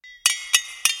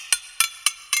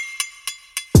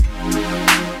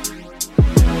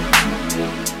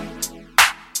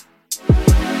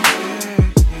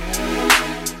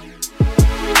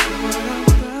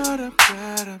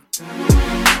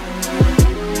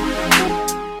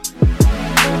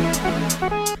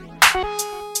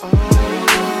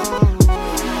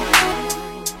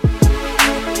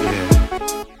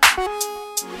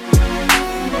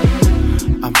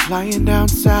flying down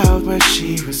south where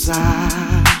she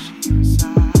resides.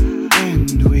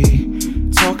 And we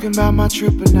talking about my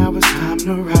trip, and now it's time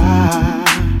to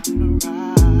ride.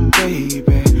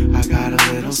 Baby, I got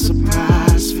a little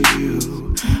surprise for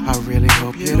you. I really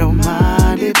hope you don't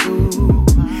mind it, boo.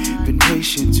 Been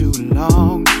patient too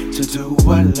long to do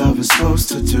what love is supposed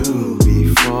to do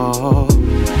before.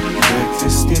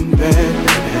 Breakfast in bed,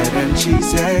 head and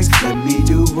cheese eggs. Let me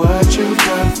do what you've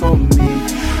done for me.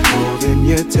 Holding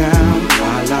you down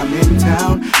while I'm in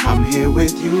town. I'm here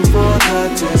with you for the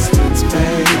distance,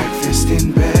 babe. Breakfast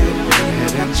in bed,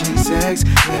 head and cheese eggs.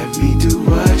 Let me do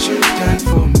what you've done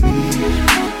for me.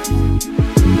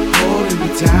 Holding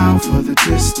me down for the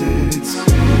distance,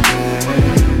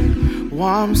 baby.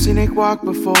 Warm scenic walk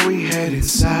before we head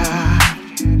inside.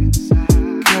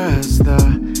 Cause the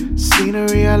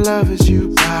scenery I love is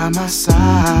you by my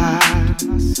side.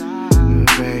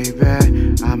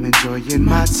 Baby, I'm enjoying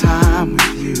my time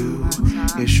with you.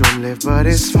 It's short-lived, but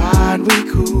it's fine,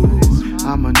 we cool.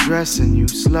 I'm undressing you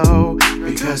slow,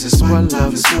 because it's what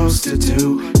love is supposed to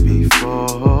do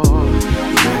before.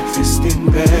 Breakfast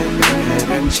in bed, head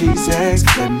and cheese eggs.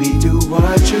 Let me do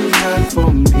what you've done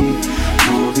for me.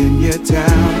 Holding you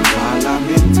down while I'm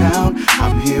in town.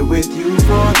 I'm here with you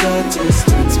for the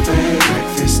distance, babe.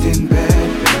 Breakfast in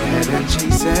bed, head and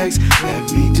cheese eggs.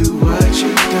 Let me do what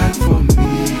you've done for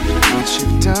me. What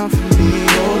you've done for me.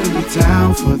 Holding me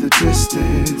down for the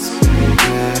distance, baby.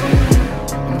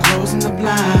 I'm closing the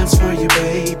blinds for you,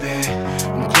 baby.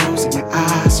 I'm closing your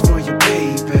eyes for you,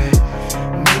 baby.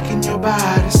 Making your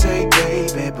body say,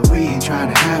 baby, but we ain't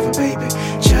trying to have a baby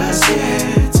just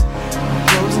yet. I'm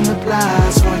closing the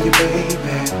blinds for you,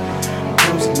 baby. I'm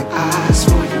closing your eyes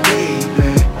for you,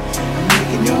 baby. I'm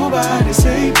making your body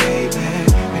say, baby.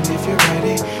 And if you're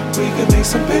ready, we can make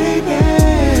some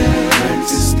babies.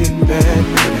 Breakfast in bed,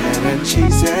 head and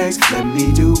cheese eggs. Let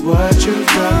me do what you've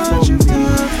done for me.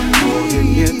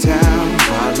 Holding you down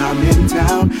while I'm in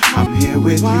town. I'm here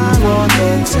with you for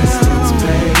the distance,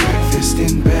 babe. Breakfast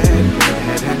in bed,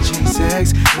 head and cheese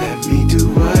eggs. Let me do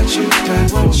what you've done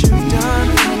for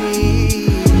me.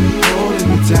 Holding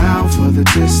me down for the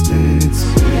distance,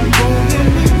 holding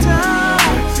me down.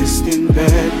 Breakfast in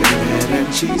bed, head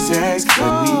and cheese eggs.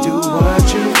 Let me do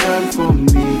what you've done for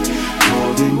me.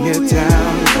 Holding you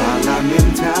down while I'm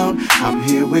in town. I'm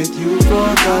here with you for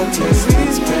the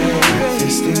distance, babe.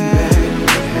 Breakfast in bed,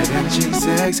 head and cheese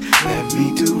eggs. Let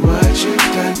me do what you've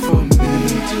done for me.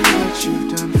 Do what you've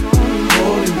done for me.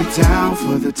 Holding me down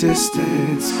for the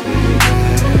distance, baby.